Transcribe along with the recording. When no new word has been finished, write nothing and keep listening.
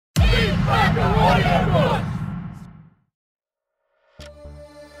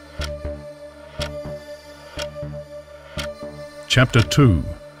Chapter 2.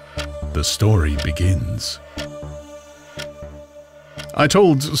 The Story Begins. I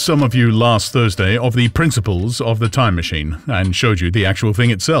told some of you last Thursday of the principles of the time machine and showed you the actual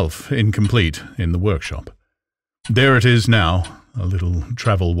thing itself, incomplete, in the workshop. There it is now, a little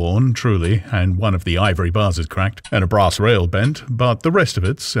travel-worn, truly, and one of the ivory bars is cracked and a brass rail bent, but the rest of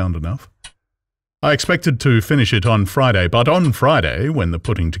it's sound enough. I expected to finish it on Friday, but on Friday, when the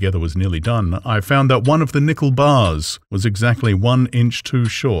putting together was nearly done, I found that one of the nickel bars was exactly 1 inch too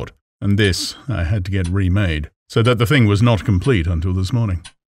short, and this I had to get remade, so that the thing was not complete until this morning.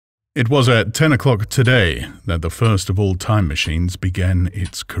 It was at 10 o'clock today that the first of all time machines began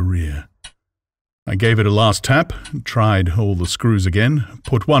its career. I gave it a last tap, tried all the screws again,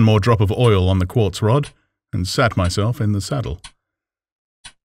 put one more drop of oil on the quartz rod, and sat myself in the saddle.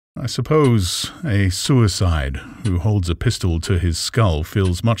 I suppose a suicide who holds a pistol to his skull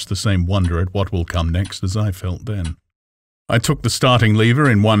feels much the same wonder at what will come next as I felt then. I took the starting lever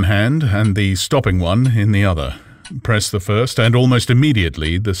in one hand and the stopping one in the other, pressed the first and almost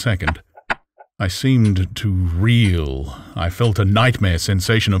immediately the second. I seemed to reel. I felt a nightmare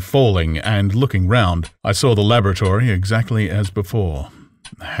sensation of falling, and looking round, I saw the laboratory exactly as before.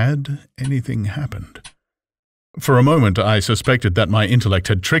 Had anything happened? For a moment I suspected that my intellect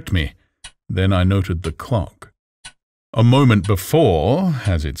had tricked me. Then I noted the clock. A moment before,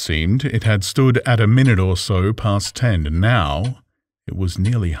 as it seemed, it had stood at a minute or so past 10, and now it was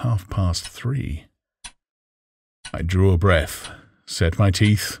nearly 3:30. I drew a breath, set my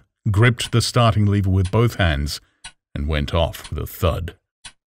teeth, gripped the starting lever with both hands, and went off with a thud.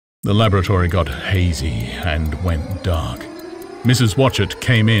 The laboratory got hazy and went dark. Mrs. Watchett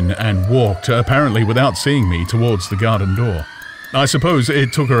came in and walked, apparently without seeing me, towards the garden door. I suppose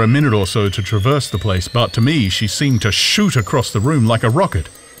it took her a minute or so to traverse the place, but to me she seemed to shoot across the room like a rocket.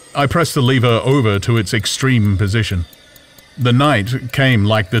 I pressed the lever over to its extreme position. The night came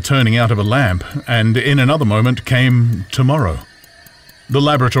like the turning out of a lamp, and in another moment came tomorrow. The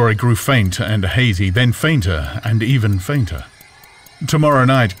laboratory grew faint and hazy, then fainter and even fainter. Tomorrow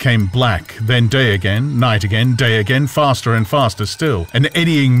night came black, then day again, night again, day again, faster and faster still. An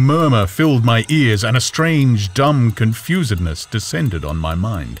eddying murmur filled my ears, and a strange, dumb confusedness descended on my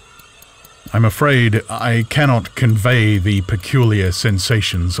mind. I'm afraid I cannot convey the peculiar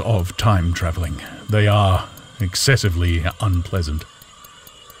sensations of time traveling. They are excessively unpleasant.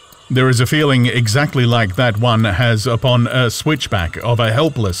 There is a feeling exactly like that one has upon a switchback of a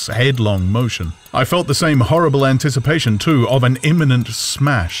helpless, headlong motion. I felt the same horrible anticipation, too, of an imminent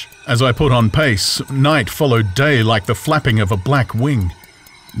smash. As I put on pace, night followed day like the flapping of a black wing.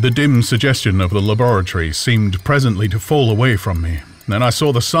 The dim suggestion of the laboratory seemed presently to fall away from me, and I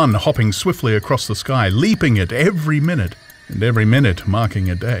saw the sun hopping swiftly across the sky, leaping it every minute, and every minute marking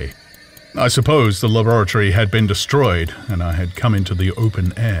a day. I suppose the laboratory had been destroyed, and I had come into the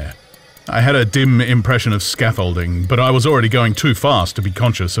open air. I had a dim impression of scaffolding, but I was already going too fast to be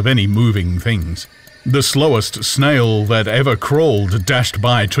conscious of any moving things. The slowest snail that ever crawled dashed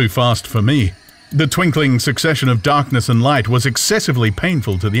by too fast for me. The twinkling succession of darkness and light was excessively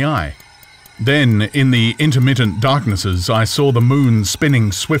painful to the eye. Then, in the intermittent darknesses, I saw the moon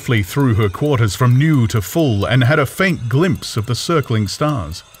spinning swiftly through her quarters from new to full, and had a faint glimpse of the circling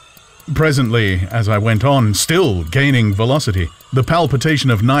stars. Presently, as I went on, still gaining velocity, the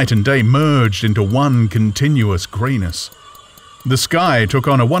palpitation of night and day merged into one continuous greyness. The sky took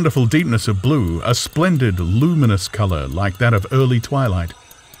on a wonderful deepness of blue, a splendid luminous colour like that of early twilight.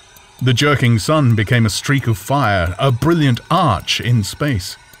 The jerking sun became a streak of fire, a brilliant arch in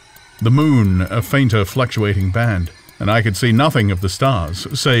space. The moon a fainter fluctuating band, and I could see nothing of the stars,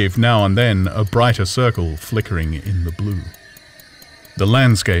 save now and then a brighter circle flickering in the blue. The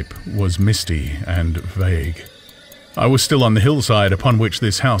landscape was misty and vague. I was still on the hillside upon which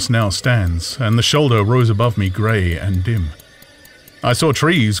this house now stands, and the shoulder rose above me grey and dim. I saw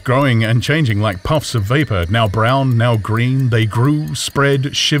trees growing and changing like puffs of vapour, now brown, now green. They grew,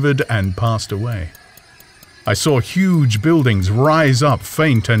 spread, shivered, and passed away. I saw huge buildings rise up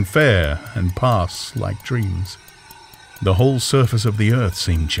faint and fair, and pass like dreams. The whole surface of the earth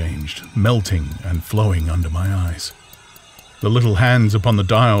seemed changed, melting and flowing under my eyes. The little hands upon the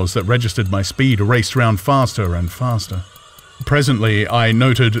dials that registered my speed raced round faster and faster. Presently, I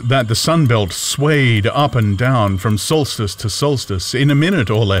noted that the sunbelt swayed up and down from solstice to solstice in a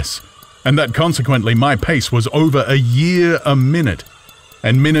minute or less, and that consequently my pace was over a year a minute.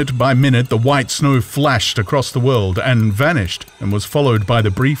 And minute by minute the white snow flashed across the world and vanished, and was followed by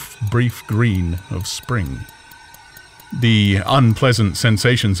the brief green of spring. The unpleasant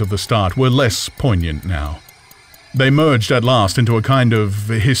sensations of the start were less poignant now. They merged at last into a kind of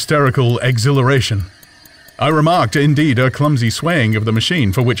hysterical exhilaration. I remarked, indeed, a clumsy swaying of the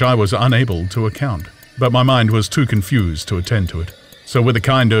machine for which I was unable to account, but my mind was too confused to attend to it. So with a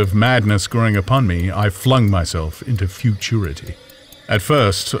kind of madness growing upon me, I flung myself into futurity. At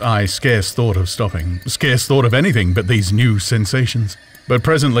first, I scarce thought of stopping, scarce thought of anything but these new sensations. But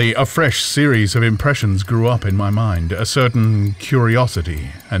presently, a fresh series of impressions grew up in my mind, a certain curiosity,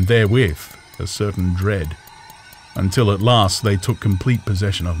 and therewith a certain dread, until at last they took complete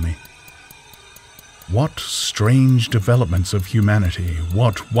possession of me. What strange developments of humanity,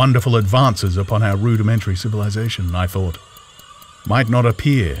 what wonderful advances upon our rudimentary civilization, I thought, might not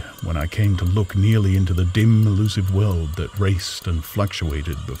appear when I came to look nearly into the dim, elusive world that raced and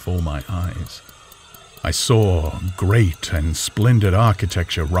fluctuated before my eyes. I saw great and splendid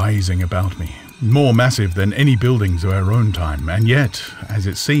architecture rising about me, more massive than any buildings of our own time, and yet, as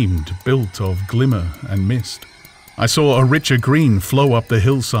it seemed, built of glimmer and mist. I saw a richer green flow up the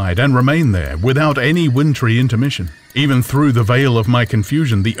hillside and remain there without any wintry intermission. Even through the veil of my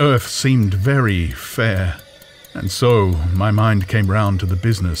confusion, the earth seemed very fair. And so my mind came round to the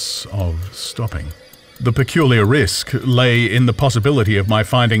business of stopping. The peculiar risk lay in the possibility of my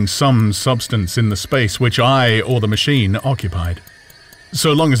finding some substance in the space which I or the machine occupied.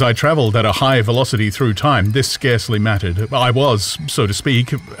 So long as I travelled at a high velocity through time, this scarcely mattered. I was, so to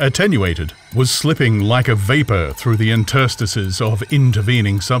speak, attenuated, was slipping like a vapour through the interstices of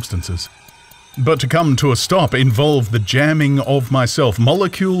intervening substances. But to come to a stop involved the jamming of myself,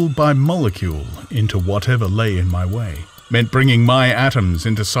 molecule by molecule, into whatever lay in my way, meant bringing my atoms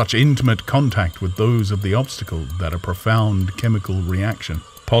into such intimate contact with those of the obstacle that a profound chemical reaction,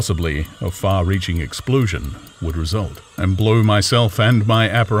 possibly a far-reaching explosion, would result, and blow myself and my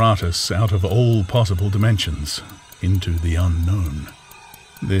apparatus out of all possible dimensions into the unknown.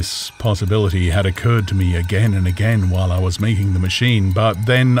 This possibility had occurred to me again and again while I was making the machine, but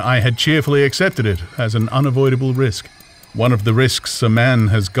then I had cheerfully accepted it as an unavoidable risk. One of the risks a man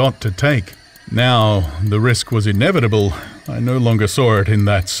has got to take. Now the risk was inevitable. I no longer saw it in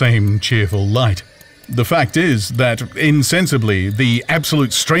that same cheerful light. The fact is that, insensibly, the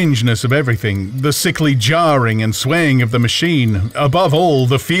absolute strangeness of everything, the sickly jarring and swaying of the machine, above all,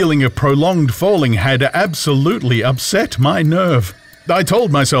 the feeling of prolonged falling had absolutely upset my nerve. I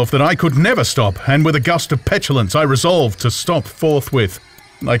told myself that I could never stop, and with a gust of petulance I resolved to stop forthwith.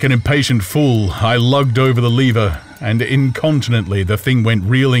 Like an impatient fool, I lugged over the lever, and incontinently the thing went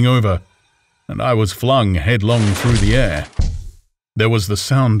reeling over, and I was flung headlong through the air. There was the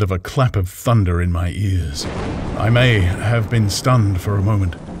sound of a clap of thunder in my ears. I may have been stunned for a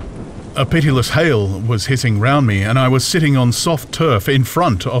moment. A pitiless hail was hissing round me, and I was sitting on soft turf in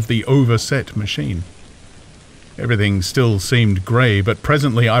front of the overset machine. Everything still seemed grey, but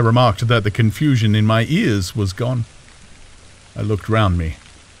presently I remarked that the confusion in my ears was gone. I looked round me.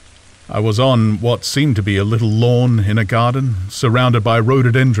 I was on what seemed to be a little lawn in a garden, surrounded by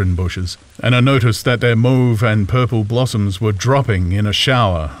rhododendron bushes, and I noticed that their mauve and purple blossoms were dropping in a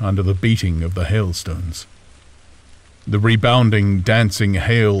shower under the beating of the hailstones. The rebounding, dancing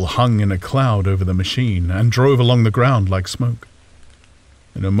hail hung in a cloud over the machine and drove along the ground like smoke.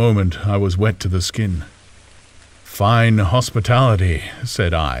 In a moment I was wet to the skin. "Fine hospitality,"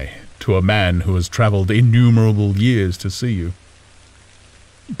 said I, "to a man who has travelled innumerable years to see you."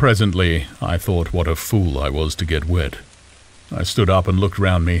 Presently I thought what a fool I was to get wet. I stood up and looked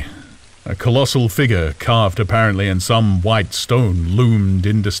round me. A colossal figure, carved apparently in some white stone, loomed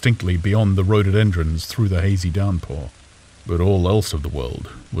indistinctly beyond the rhododendrons through the hazy downpour, but all else of the world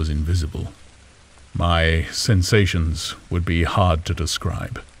was invisible. My sensations would be hard to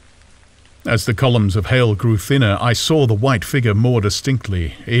describe. As the columns of hail grew thinner, I saw the white figure more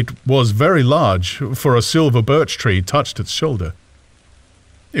distinctly. It was very large, for a silver birch tree touched its shoulder.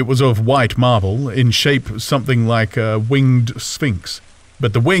 It was of white marble, in shape something like a winged sphinx,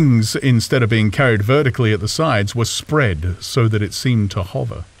 but the wings, instead of being carried vertically at the sides, were spread so that it seemed to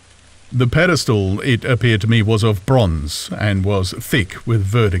hover. The pedestal, it appeared to me, was of bronze, and was thick with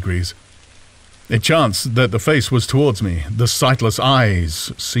verdigris. It chanced that the face was towards me. The sightless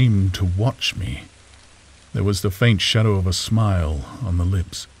eyes seemed to watch me. There was the faint shadow of a smile on the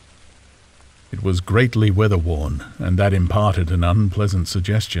lips. It was greatly weather-worn, and that imparted an unpleasant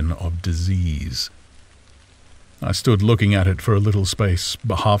suggestion of disease. I stood looking at it for a little space,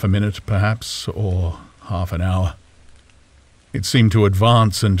 half a minute, perhaps, or half an hour. It seemed to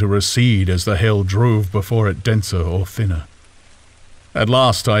advance and to recede as the hail drove before it denser or thinner. At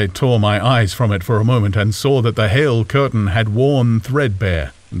last I tore my eyes from it for a moment and saw that the hail curtain had worn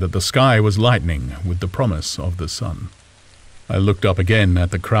threadbare, and that the sky was lightening with the promise of the sun. I looked up again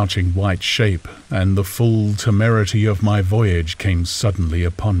at the crouching white shape, and the full temerity of my voyage came suddenly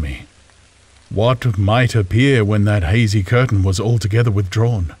upon me. What might appear when that hazy curtain was altogether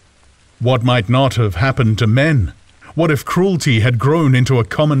withdrawn? What might not have happened to men? What if cruelty had grown into a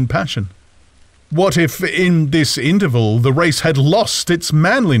common passion? What if, in this interval, the race had lost its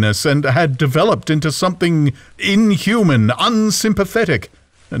manliness and had developed into something inhuman, unsympathetic,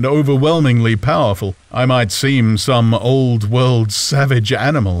 and overwhelmingly powerful? I might seem some old-world savage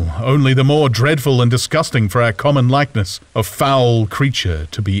animal, only the more dreadful and disgusting for our common likeness, a foul creature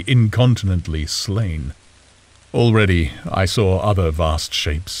to be incontinently slain. Already I saw other vast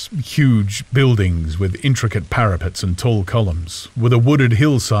shapes, huge buildings with intricate parapets and tall columns, with a wooded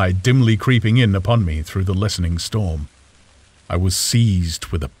hillside dimly creeping in upon me through the lessening storm. I was seized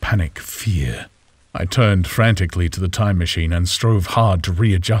with a panic fear. I turned frantically to the time machine and strove hard to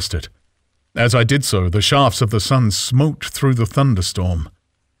readjust it. As I did so, the shafts of the sun smote through the thunderstorm.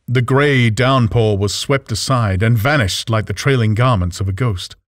 The grey downpour was swept aside and vanished like the trailing garments of a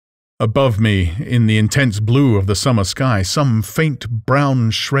ghost. Above me, in the intense blue of the summer sky, some faint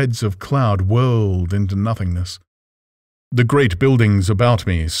brown shreds of cloud whirled into nothingness. The great buildings about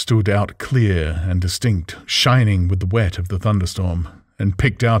me stood out clear and distinct, shining with the wet of the thunderstorm, and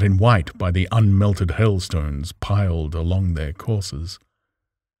picked out in white by the unmelted hailstones piled along their courses.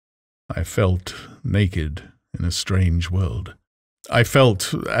 I felt naked in a strange world. I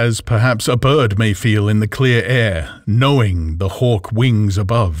felt as perhaps a bird may feel in the clear air, knowing the hawk wings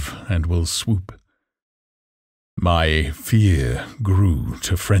above and will swoop. My fear grew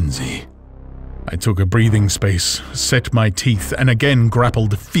to frenzy. I took a breathing space, set my teeth, and again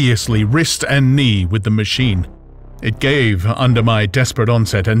grappled fiercely, wrist and knee, with the machine. It gave under my desperate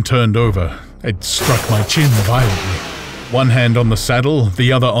onset and turned over. It struck my chin violently. One hand on the saddle,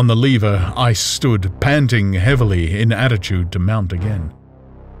 the other on the lever, I stood, panting heavily, in attitude to mount again.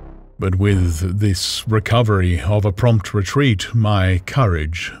 But with this recovery of a prompt retreat, my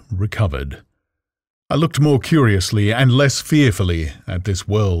courage recovered. I looked more curiously and less fearfully at this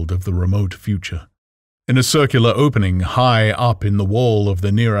world of the remote future. In a circular opening high up in the wall of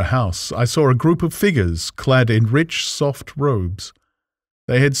the nearer house, I saw a group of figures clad in rich, soft robes.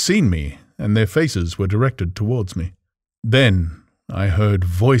 They had seen me, and their faces were directed towards me. Then I heard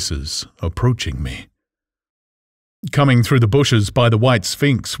voices approaching me. Coming through the bushes by the white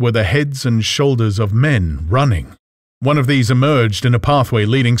sphinx were the heads and shoulders of men running. One of these emerged in a pathway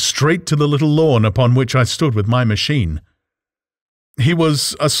leading straight to the little lawn upon which I stood with my machine. He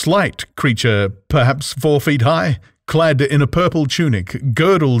was a slight creature, perhaps 4 feet high, clad in a purple tunic,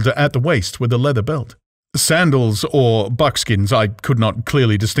 girdled at the waist with a leather belt. Sandals or buckskins, I could not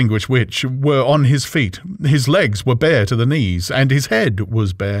clearly distinguish which, were on his feet. His legs were bare to the knees, and his head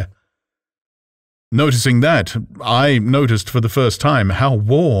was bare. Noticing that, I noticed for the first time how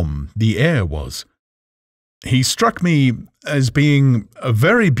warm the air was. He struck me as being a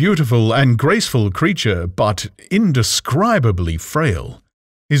very beautiful and graceful creature, but indescribably frail.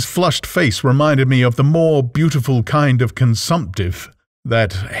 His flushed face reminded me of the more beautiful kind of consumptive,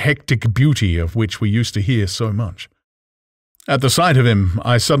 that hectic beauty of which we used to hear so much. At the sight of him,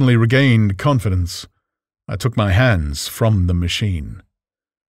 I suddenly regained confidence. I took my hands from the machine.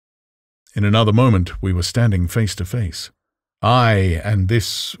 In another moment, we were standing face to face. I and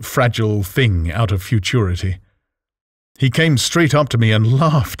this fragile thing out of futurity. He came straight up to me and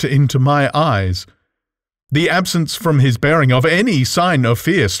laughed into my eyes. The absence from his bearing of any sign of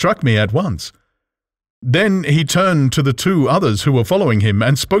fear struck me at once. Then he turned to the 2 others who were following him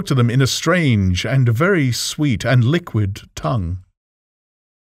and spoke to them in a strange and very sweet and liquid tongue.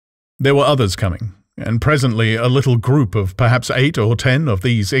 There were others coming, and presently a little group of perhaps 8 or 10 of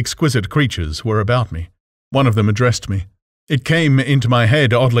these exquisite creatures were about me. One of them addressed me. It came into my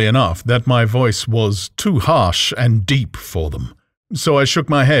head, oddly enough, that my voice was too harsh and deep for them. So I shook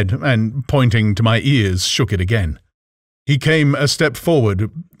my head and, pointing to my ears, shook it again. He came a step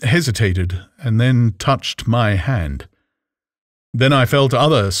forward, hesitated, and then touched my hand. Then I felt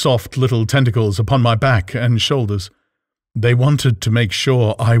other soft little tentacles upon my back and shoulders. They wanted to make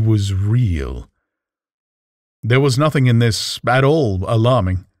sure I was real. There was nothing in this at all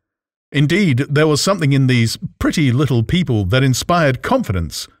alarming. Indeed, there was something in these pretty little people that inspired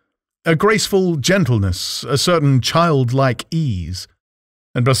confidence, a graceful gentleness, a certain childlike ease.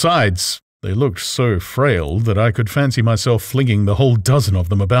 And besides, they looked so frail that I could fancy myself flinging the whole dozen of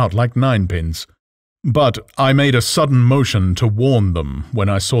them about like ninepins. But I made a sudden motion to warn them when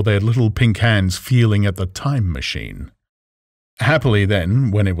I saw their little pink hands feeling at the time machine. Happily then,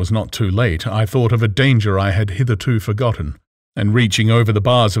 when it was not too late, I thought of a danger I had hitherto forgotten. and reaching over the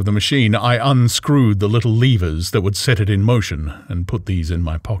bars of the machine, I unscrewed the little levers that would set it in motion and put these in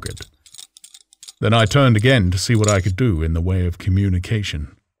my pocket. Then I turned again to see what I could do in the way of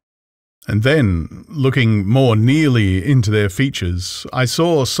communication. And then, looking more nearly into their features, I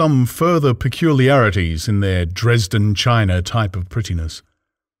saw some further peculiarities in their Dresden china type of prettiness.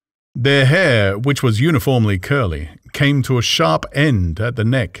 Their hair, which was uniformly curly, came to a sharp end at the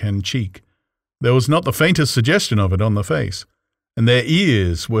neck and cheek. There was not the faintest suggestion of it on the face, and their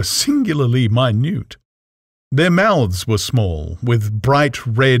ears were singularly minute. Their mouths were small, with bright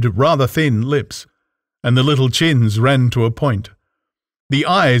red, rather thin lips, and the little chins ran to a point. The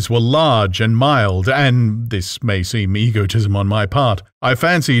eyes were large and mild, and, this may seem egotism on my part, I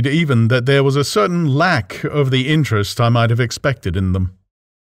fancied even that there was a certain lack of the interest I might have expected in them.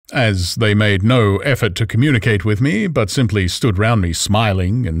 As they made no effort to communicate with me, but simply stood round me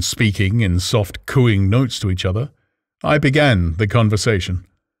smiling and speaking in soft cooing notes to each other, I began the conversation.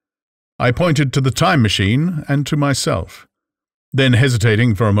 I pointed to the time machine and to myself. Then,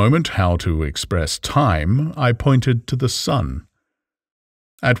 hesitating for a moment how to express time, I pointed to the sun.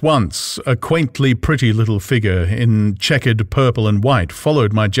 At once, a quaintly pretty little figure in checkered purple and white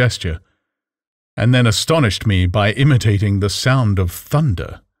followed my gesture, and then astonished me by imitating the sound of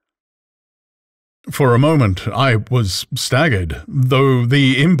thunder. For a moment I was staggered, though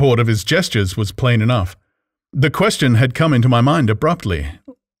the import of his gestures was plain enough. The question had come into my mind abruptly.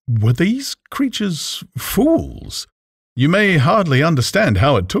 Were these creatures fools? You may hardly understand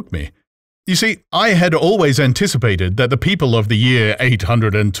how it took me. You see, I had always anticipated that the people of the year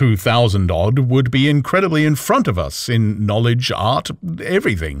 802,000-odd would be incredibly in front of us in knowledge, art,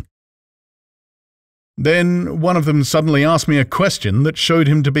 everything. Then one of them suddenly asked me a question that showed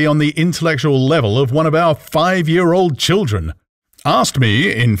him to be on the intellectual level of one of our 5-year-old children. Asked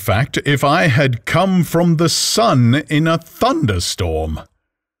me, in fact, if I had come from the sun in a thunderstorm.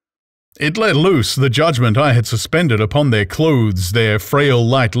 It let loose the judgment I had suspended upon their clothes, their frail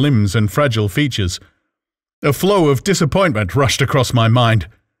light limbs and fragile features. A flow of disappointment rushed across my mind.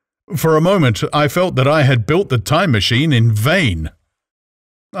 For a moment I felt that I had built the time machine in vain.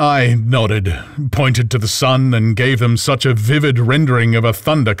 I nodded, pointed to the sun, and gave them such a vivid rendering of a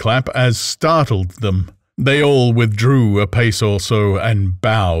thunderclap as startled them. They all withdrew a pace or so and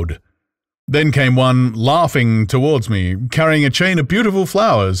bowed. Then came one, laughing towards me, carrying a chain of beautiful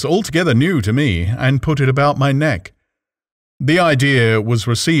flowers, altogether new to me, and put it about my neck. The idea was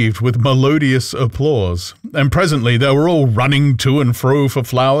received with melodious applause, and presently they were all running to and fro for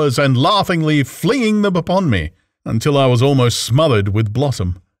flowers and laughingly flinging them upon me, until I was almost smothered with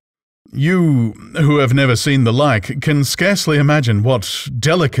blossom. You, who have never seen the like, can scarcely imagine what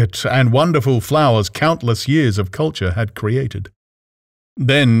delicate and wonderful flowers countless years of culture had created.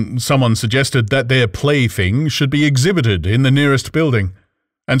 Then someone suggested that their plaything should be exhibited in the nearest building,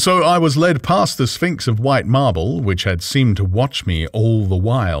 and so I was led past the Sphinx of white marble, which had seemed to watch me all the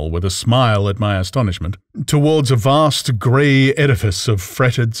while with a smile at my astonishment, towards a vast grey edifice of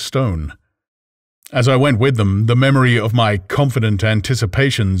fretted stone. As I went with them, the memory of my confident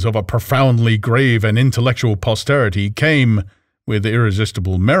anticipations of a profoundly grave and intellectual posterity came, with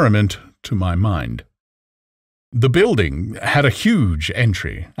irresistible merriment, to my mind. The building had a huge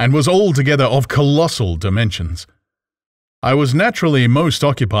entry, and was altogether of colossal dimensions. I was naturally most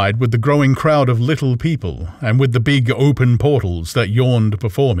occupied with the growing crowd of little people, and with the big open portals that yawned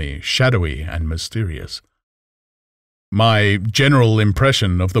before me, shadowy and mysterious. My general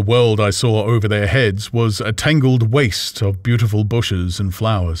impression of the world I saw over their heads was a tangled waste of beautiful bushes and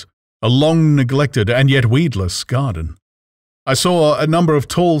flowers, a long-neglected and yet weedless garden. I saw a number of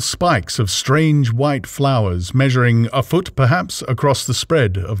tall spikes of strange white flowers measuring a foot perhaps across the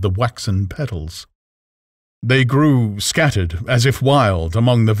spread of the waxen petals. They grew scattered, as if wild,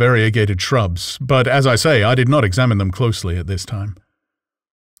 among the variegated shrubs, but as I say, I did not examine them closely at this time.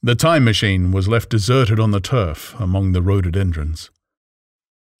 The time machine was left deserted on the turf among the rhododendrons.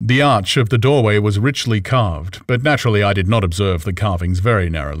 The arch of the doorway was richly carved, but naturally I did not observe the carvings very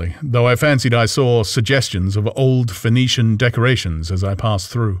narrowly, though I fancied I saw suggestions of old Phoenician decorations as I passed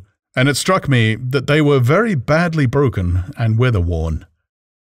through, and it struck me that they were very badly broken and weather-worn.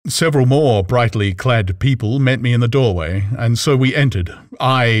 Several more brightly clad people met me in the doorway, and so we entered,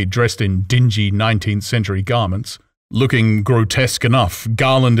 I dressed in dingy 19th-century garments, looking grotesque enough,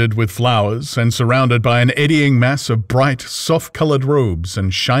 garlanded with flowers, and surrounded by an eddying mass of bright, soft-coloured robes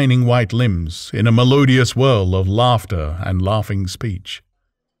and shining white limbs in a melodious whirl of laughter and laughing speech.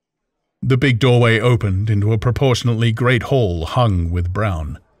 The big doorway opened into a proportionately great hall hung with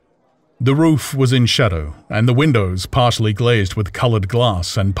brown. The roof was in shadow, and the windows, partially glazed with coloured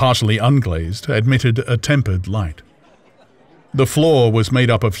glass and partially unglazed, admitted a tempered light. The floor was made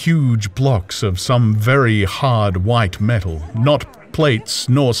up of huge blocks of some very hard white metal, not plates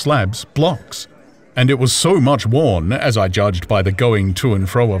nor slabs, blocks. And it was so much worn, as I judged by the going to and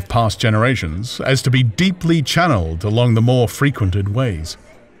fro of past generations, as to be deeply channeled along the more frequented ways.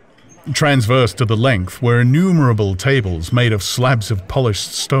 Transverse to the length were innumerable tables made of slabs of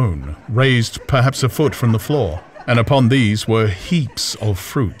polished stone, raised perhaps a foot from the floor, and upon these were heaps of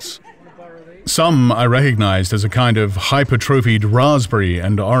fruits. Some I recognized as a kind of hypertrophied raspberry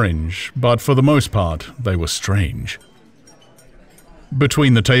and orange, but for the most part they were strange.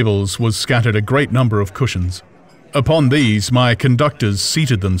 Between the tables was scattered a great number of cushions. Upon these my conductors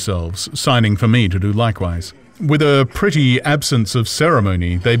seated themselves, signing for me to do likewise. With a pretty absence of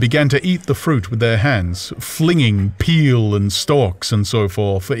ceremony, they began to eat the fruit with their hands, flinging peel and stalks and so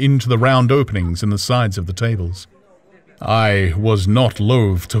forth into the round openings in the sides of the tables. I was not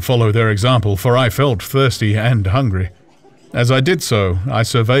loath to follow their example, for I felt thirsty and hungry. As I did so, I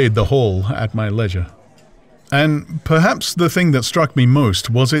surveyed the hall at my leisure. And perhaps the thing that struck me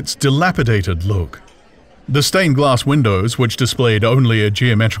most was its dilapidated look. The stained glass windows, which displayed only a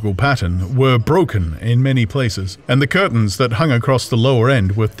geometrical pattern, were broken in many places, and the curtains that hung across the lower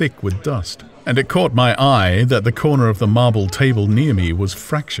end were thick with dust. And it caught my eye that the corner of the marble table near me was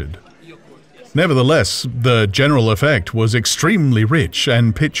fractured. Nevertheless, the general effect was extremely rich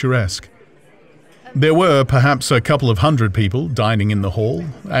and picturesque. There were perhaps a couple of hundred people dining in the hall,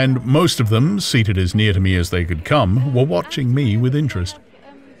 and most of them, seated as near to me as they could come, were watching me with interest,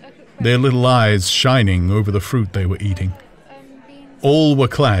 their little eyes shining over the fruit they were eating. All were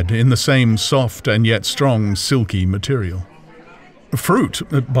clad in the same soft and yet strong silky material. Fruit,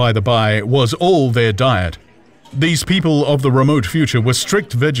 by the by, was all their diet. These people of the remote future were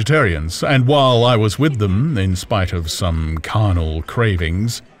strict vegetarians, and while I was with them, in spite of some carnal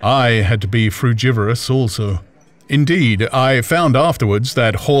cravings, I had to be frugivorous also. Indeed, I found afterwards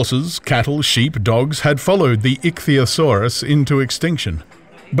that horses, cattle, sheep, dogs had followed the ichthyosaurus into extinction.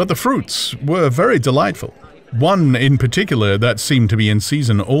 But the fruits were very delightful. One in particular that seemed to be in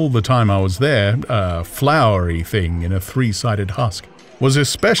season all the time I was there, a flowery thing in a three-sided husk, was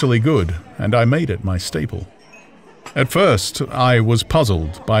especially good, and I made it my staple. At first, I was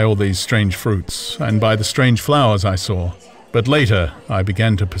puzzled by all these strange fruits, and by the strange flowers I saw, but later I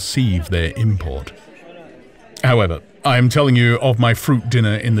began to perceive their import. However, I am telling you of my fruit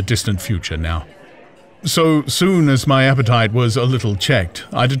dinner in the distant future now. So soon as my appetite was a little checked,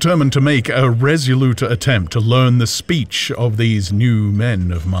 I determined to make a resolute attempt to learn the speech of these new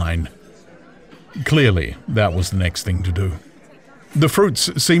men of mine. Clearly, that was the next thing to do. The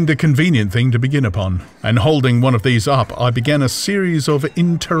fruits seemed a convenient thing to begin upon, and holding one of these up, I began a series of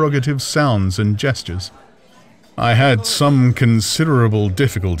interrogative sounds and gestures. I had some considerable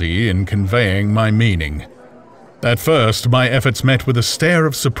difficulty in conveying my meaning. At first, my efforts met with a stare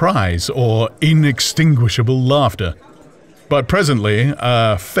of surprise or inextinguishable laughter. But presently,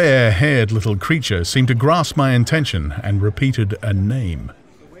 a fair-haired little creature seemed to grasp my intention and repeated a name.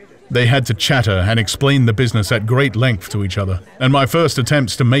 They had to chatter and explain the business at great length to each other, and my first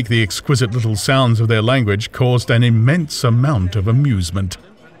attempts to make the exquisite little sounds of their language caused an immense amount of amusement.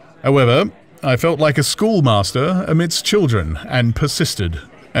 However, I felt like a schoolmaster amidst children and persisted,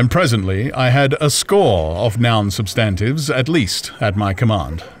 and presently I had a score of noun substantives at least at my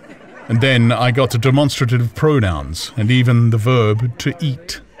command. And then I got to demonstrative pronouns and even the verb to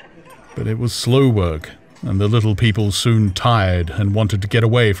eat. But it was slow work, and the little people soon tired and wanted to get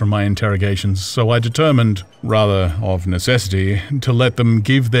away from my interrogations, so I determined, rather of necessity, to let them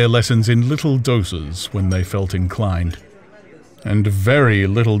give their lessons in little doses when they felt inclined. And very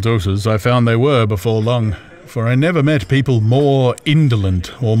little doses I found they were before long, for I never met people more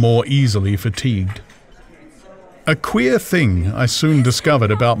indolent or more easily fatigued. A queer thing I soon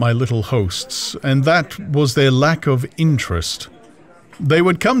discovered about my little hosts, and that was their lack of interest. They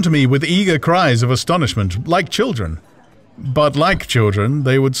would come to me with eager cries of astonishment, like children. But like children,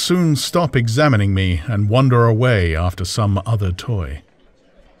 they would soon stop examining me and wander away after some other toy.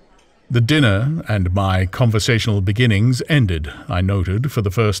 The dinner and my conversational beginnings ended. I noted for the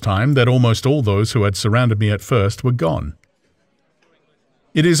first time that almost all those who had surrounded me at first were gone.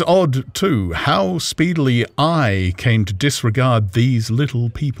 It is odd, too, how speedily I came to disregard these little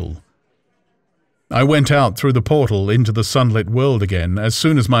people. I went out through the portal into the sunlit world again as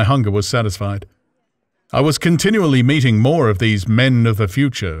soon as my hunger was satisfied. I was continually meeting more of these men of the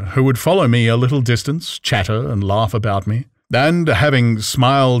future who would follow me a little distance, chatter and laugh about me, and, having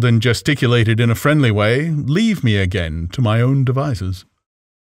smiled and gesticulated in a friendly way, leave me again to my own devices.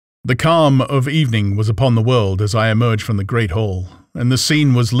 The calm of evening was upon the world as I emerged from the great hall, and the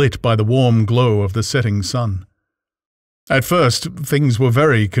scene was lit by the warm glow of the setting sun. At first, things were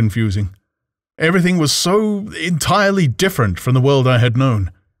very confusing. Everything was so entirely different from the world I had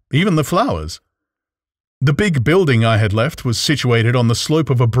known, even the flowers. The big building I had left was situated on the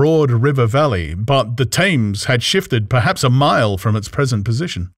slope of a broad river valley, but the Thames had shifted perhaps a mile from its present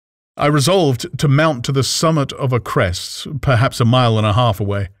position. I resolved to mount to the summit of a crest, perhaps a mile and a half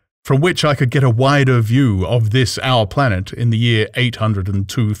away, from which I could get a wider view of this our planet in the year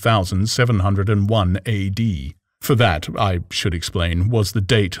 802,701 AD. For that, I should explain, was the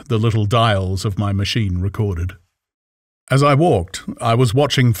date the little dials of my machine recorded. As I walked, I was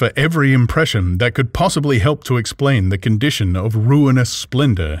watching for every impression that could possibly help to explain the condition of ruinous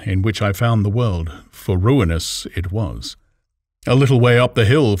splendor in which I found the world, for ruinous it was. A little way up the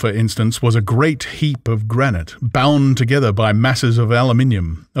hill, for instance, was a great heap of granite, bound together by masses of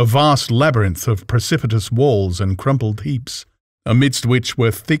aluminium, a vast labyrinth of precipitous walls and crumpled heaps, amidst which were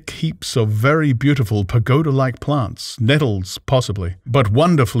thick heaps of very beautiful pagoda-like plants, nettles possibly, but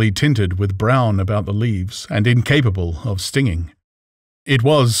wonderfully tinted with brown about the leaves, and incapable of stinging. It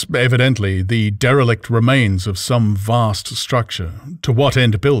was, evidently, the derelict remains of some vast structure, to what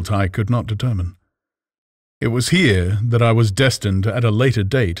end built I could not determine. It was here that I was destined at a later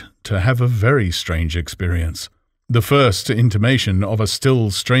date to have a very strange experience, the first intimation of a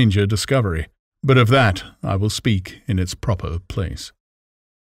still stranger discovery. But of that I will speak in its proper place.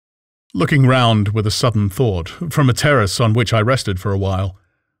 Looking round with a sudden thought, from a terrace on which I rested for a while,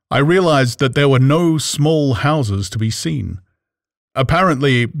 I realized that there were no small houses to be seen.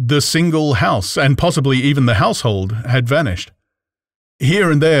 Apparently, the single house, and possibly even the household, had vanished. Here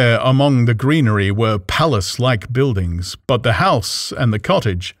and there among the greenery were palace-like buildings, but the house and the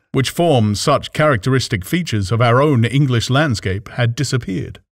cottage, which form such characteristic features of our own English landscape, had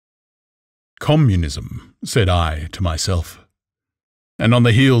disappeared. Communism, said I to myself. And on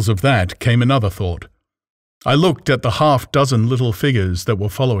the heels of that came another thought. I looked at the half-dozen little figures that were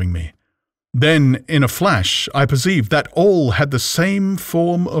following me. Then, in a flash, I perceived that all had the same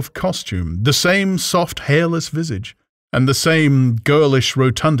form of costume, the same soft, hairless visage, and the same girlish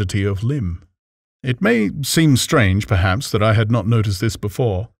rotundity of limb. It may seem strange, perhaps, that I had not noticed this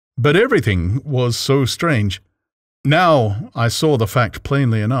before, but everything was so strange. Now I saw the fact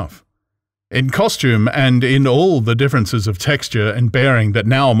plainly enough. In costume, and in all the differences of texture and bearing that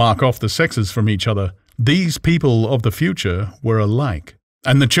now mark off the sexes from each other, these people of the future were alike,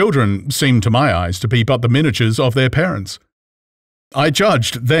 and the children seemed to my eyes to be but the miniatures of their parents. I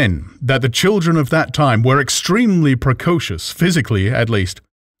judged then that the children of that time were extremely precocious, physically at least,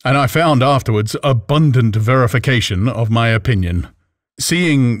 and I found afterwards abundant verification of my opinion.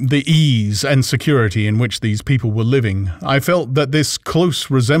 Seeing the ease and security in which these people were living, I felt that this close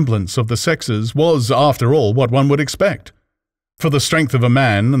resemblance of the sexes was, after all, what one would expect. For the strength of a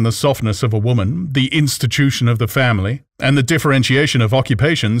man and the softness of a woman, the institution of the family, and the differentiation of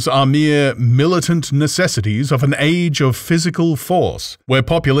occupations are mere militant necessities of an age of physical force, where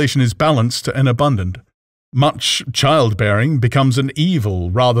population is balanced and abundant. Much childbearing becomes an evil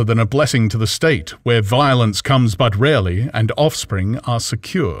rather than a blessing to the state, where violence comes but rarely and offspring are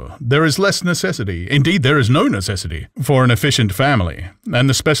secure. There is less necessity, indeed there is no necessity, for an efficient family, and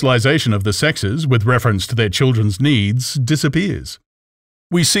the specialization of the sexes with reference to their children's needs disappears.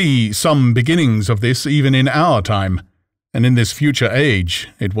 We see some beginnings of this even in our time, and in this future age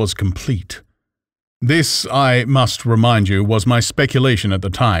it was complete. This, I must remind you, was my speculation at the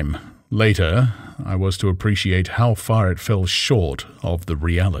time. Later, I was to appreciate how far it fell short of the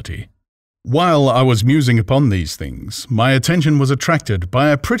reality. While I was musing upon these things, my attention was attracted by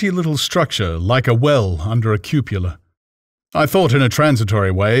a pretty little structure like a well under a cupola. I thought in a transitory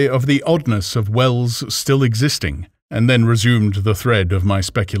way of the oddness of wells still existing, and then resumed the thread of my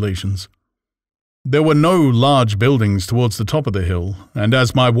speculations. There were no large buildings towards the top of the hill, and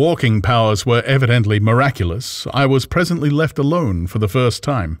as my walking powers were evidently miraculous, I was presently left alone for the first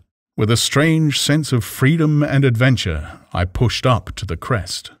time. With a strange sense of freedom and adventure, I pushed up to the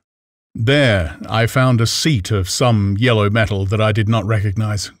crest. There I found a seat of some yellow metal that I did not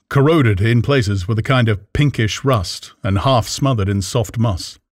recognize, corroded in places with a kind of pinkish rust and half smothered in soft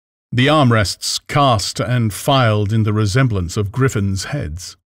moss. The armrests cast and filed in the resemblance of griffins'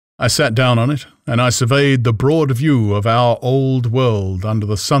 heads. I sat down on it, and I surveyed the broad view of our old world under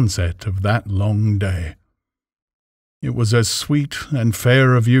the sunset of that long day. It was as sweet and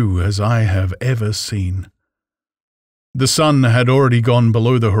fair a view as I have ever seen. The sun had already gone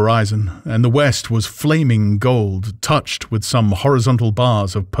below the horizon, and the west was flaming gold, touched with some horizontal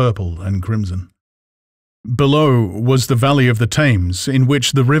bars of purple and crimson. Below was the valley of the Thames, in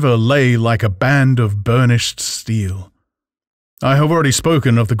which the river lay like a band of burnished steel. I have already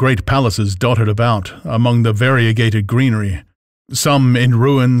spoken of the great palaces dotted about among the variegated greenery, some in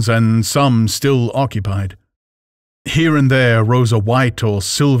ruins and some still occupied. Here and there rose a white or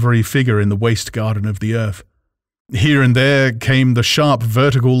silvery figure in the waste garden of the earth. Here and there came the sharp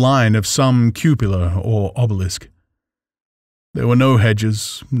vertical line of some cupola or obelisk. There were no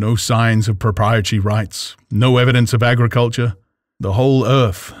hedges, no signs of proprietary rights, no evidence of agriculture. The whole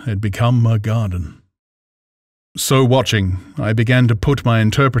earth had become a garden. So watching, I began to put my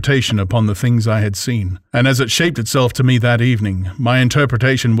interpretation upon the things I had seen, and as it shaped itself to me that evening, my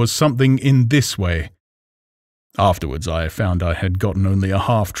interpretation was something in this way. Afterwards I found I had gotten only a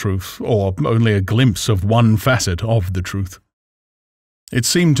half-truth, or only a glimpse of one facet of the truth. It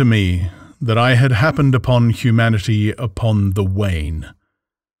seemed to me that I had happened upon humanity upon the wane.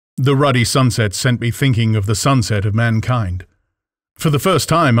 The ruddy sunset sent me thinking of the sunset of mankind. For the first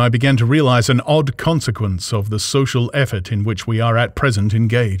time I began to realize an odd consequence of the social effort in which we are at present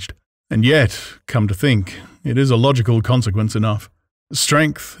engaged. And yet, come to think, it is a logical consequence enough.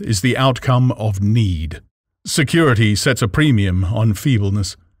 Strength is the outcome of need. Security sets a premium on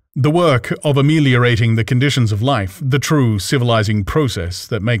feebleness. The work of ameliorating the conditions of life, the true civilizing process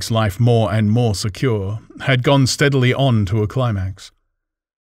that makes life more and more secure, had gone steadily on to a climax.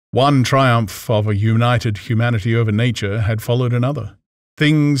 One triumph of a united humanity over nature had followed another.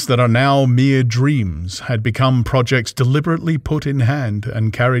 Things that are now mere dreams had become projects deliberately put in hand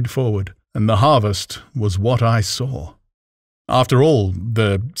and carried forward, and the harvest was what I saw. After all,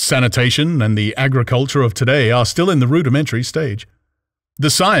 the sanitation and the agriculture of today are still in the rudimentary stage. The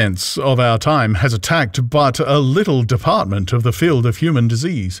science of our time has attacked but a little department of the field of human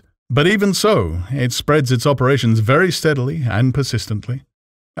disease, but even so, it spreads its operations very steadily and persistently.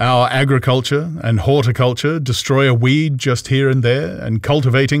 Our agriculture and horticulture destroy a weed just here and there, and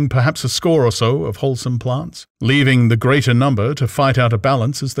cultivating perhaps a score or so of wholesome plants, leaving the greater number to fight out a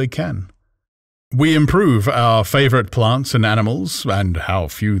balance as they can. We improve our favourite plants and animals, and how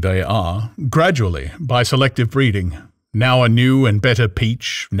few they are, gradually by selective breeding. Now a new and better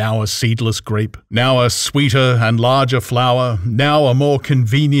peach, now a seedless grape, now a sweeter and larger flower, now a more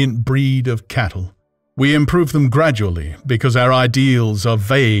convenient breed of cattle. We improve them gradually because our ideals are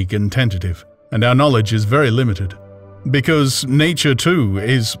vague and tentative, and our knowledge is very limited. Because nature, too,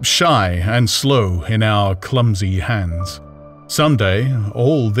 is shy and slow in our clumsy hands. Someday,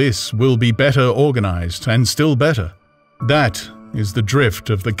 all this will be better organized, and still better. That is the drift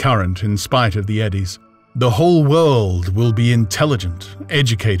of the current in spite of the eddies. The whole world will be intelligent,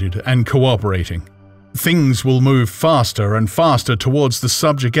 educated, and cooperating. Things will move faster and faster towards the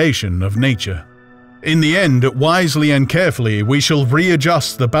subjugation of nature. In the end, wisely and carefully, we shall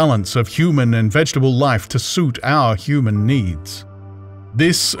readjust the balance of human and vegetable life to suit our human needs.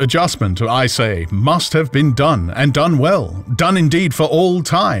 This adjustment, I say, must have been done, and done well, done indeed for all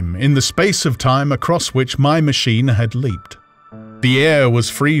time, in the space of time across which my machine had leaped. The air was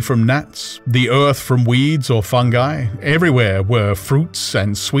free from gnats, the earth from weeds or fungi, everywhere were fruits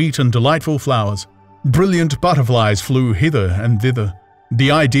and sweet and delightful flowers. Brilliant butterflies flew hither and thither.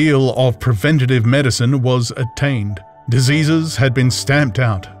 The ideal of preventative medicine was attained. Diseases had been stamped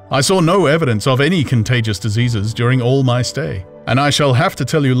out. I saw no evidence of any contagious diseases during all my stay, and I shall have to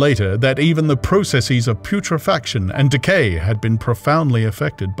tell you later that even the processes of putrefaction and decay had been profoundly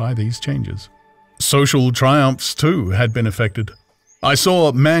affected by these changes. Social triumphs, too, had been affected. I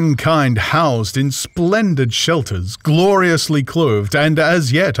saw mankind housed in splendid shelters, gloriously clothed, and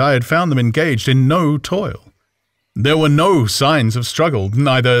as yet I had found them engaged in no toil. There were no signs of struggle,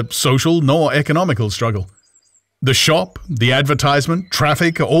 neither social nor economical struggle. The shop, the advertisement,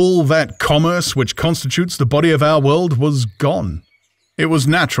 traffic, all that commerce which constitutes the body of our world was gone. It was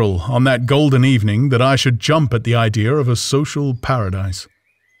natural on that golden evening that I should jump at the idea of a social paradise.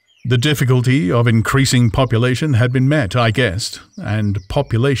 The difficulty of increasing population had been met, I guessed, and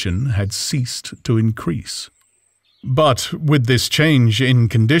population had ceased to increase. But with this change in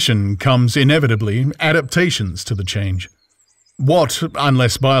condition comes inevitably adaptations to the change. What,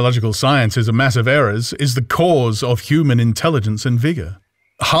 unless biological science is a mass of errors, is the cause of human intelligence and vigor?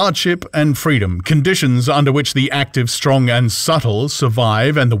 Hardship and freedom, conditions under which the active, strong, and subtle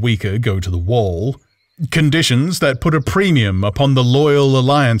survive and the weaker go to the wall. Conditions that put a premium upon the loyal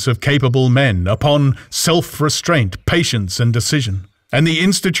alliance of capable men, upon self-restraint, patience, and decision. And the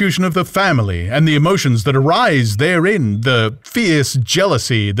institution of the family, and the emotions that arise therein, the fierce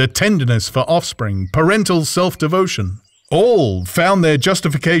jealousy, the tenderness for offspring, parental self-devotion, all found their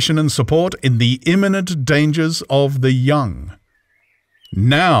justification and support in the imminent dangers of the young.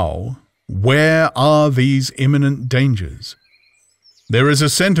 Now, where are these imminent dangers? There is a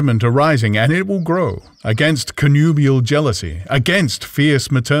sentiment arising, and it will grow, against connubial jealousy, against fierce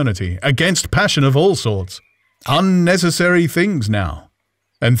maternity, against passion of all sorts. Unnecessary things now,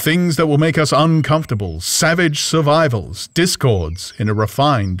 and things that will make us uncomfortable, savage survivals, discords in a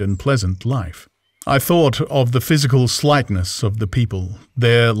refined and pleasant life. I thought of the physical slightness of the people,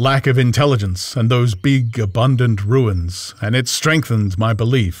 their lack of intelligence, and those big, abundant ruins, and it strengthened my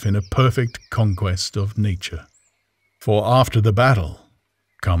belief in a perfect conquest of nature. For after the battle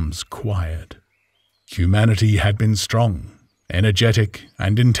comes quiet. Humanity had been strong, energetic,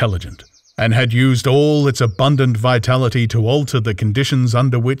 and intelligent, and had used all its abundant vitality to alter the conditions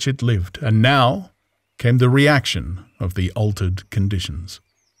under which it lived, and now came the reaction of the altered conditions.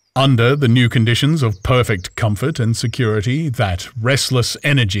 Under the new conditions of perfect comfort and security, that restless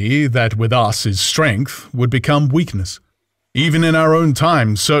energy that with us is strength would become weakness. Even in our own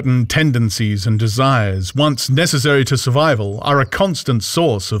time, certain tendencies and desires, once necessary to survival, are a constant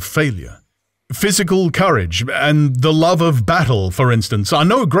source of failure. Physical courage and the love of battle, for instance, are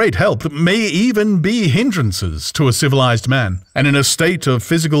no great help, may even be hindrances to a civilized man. And in a state of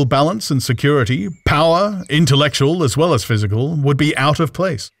physical balance and security, power, intellectual as well as physical, would be out of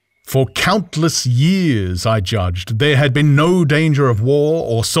place. For countless years, I judged, there had been no danger of war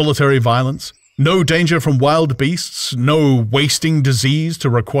or solitary violence, no danger from wild beasts, no wasting disease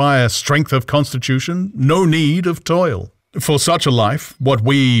to require strength of constitution, no need of toil. For such a life, what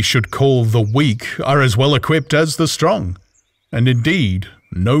we should call the weak are as well equipped as the strong, and indeed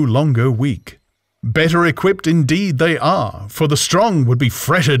no longer weak. Better equipped indeed they are, for the strong would be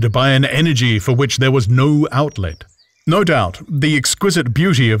fretted by an energy for which there was no outlet. No doubt, the exquisite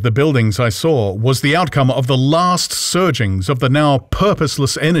beauty of the buildings I saw was the outcome of the last surgings of the now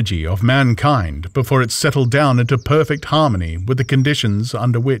purposeless energy of mankind before it settled down into perfect harmony with the conditions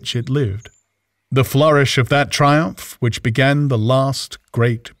under which it lived. The flourish of that triumph which began the last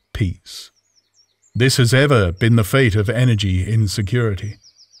great peace. This has ever been the fate of energy in security.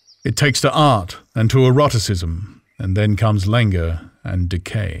 It takes to art and to eroticism, and then comes languor and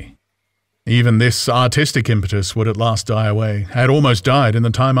decay. Even this artistic impetus would at last die away, had almost died in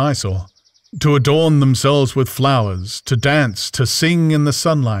the time I saw. To adorn themselves with flowers, to dance, to sing in the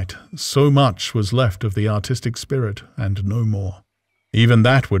sunlight, so much was left of the artistic spirit, and no more. Even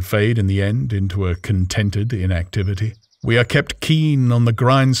that would fade in the end into a contented inactivity. We are kept keen on the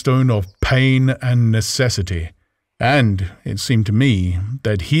grindstone of pain and necessity, and it seemed to me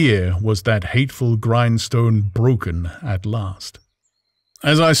that here was that hateful grindstone broken at last.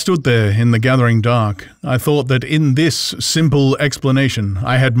 As I stood there in the gathering dark, I thought that in this simple explanation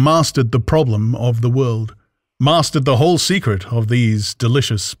I had mastered the problem of the world, mastered the whole secret of these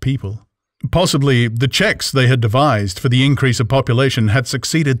delicious people. Possibly the checks they had devised for the increase of population had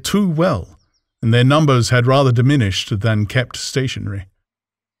succeeded too well, and their numbers had rather diminished than kept stationary.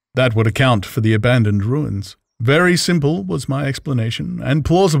 That would account for the abandoned ruins. Very simple was my explanation, and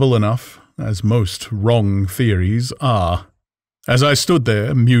plausible enough, as most wrong theories are. As I stood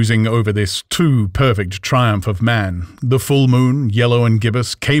there, musing over this too perfect triumph of man, the full moon, yellow and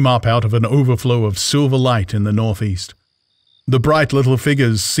gibbous, came up out of an overflow of silver light in the northeast. The bright little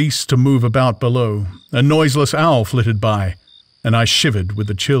figures ceased to move about below, a noiseless owl flitted by, and I shivered with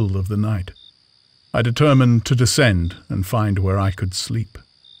the chill of the night. I determined to descend and find where I could sleep.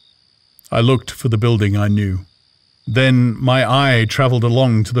 I looked for the building I knew. Then my eye travelled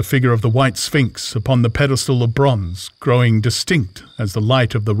along to the figure of the white sphinx upon the pedestal of bronze, growing distinct as the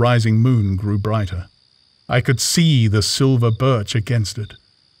light of the rising moon grew brighter. I could see the silver birch against it.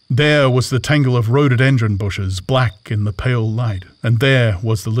 There was the tangle of rhododendron bushes, black in the pale light, and there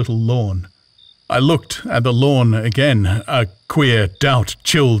was the little lawn. I looked at the lawn again. A queer doubt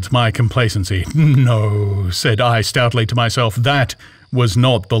chilled my complacency. No, said I stoutly to myself, that was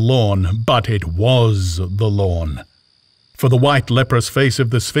not the lawn, but it was the lawn. For the white leprous face of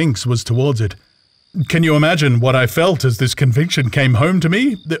the Sphinx was towards it. Can you imagine what I felt as this conviction came home to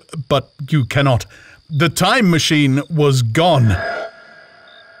me? But you cannot. The time machine was gone.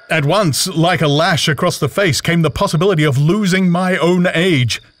 At once, like a lash across the face, came the possibility of losing my own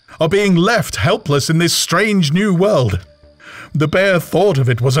age, of being left helpless in this strange new world. The bare thought of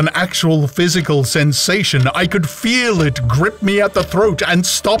it was an actual physical sensation. I could feel it grip me at the throat and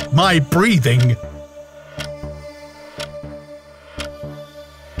stop my breathing.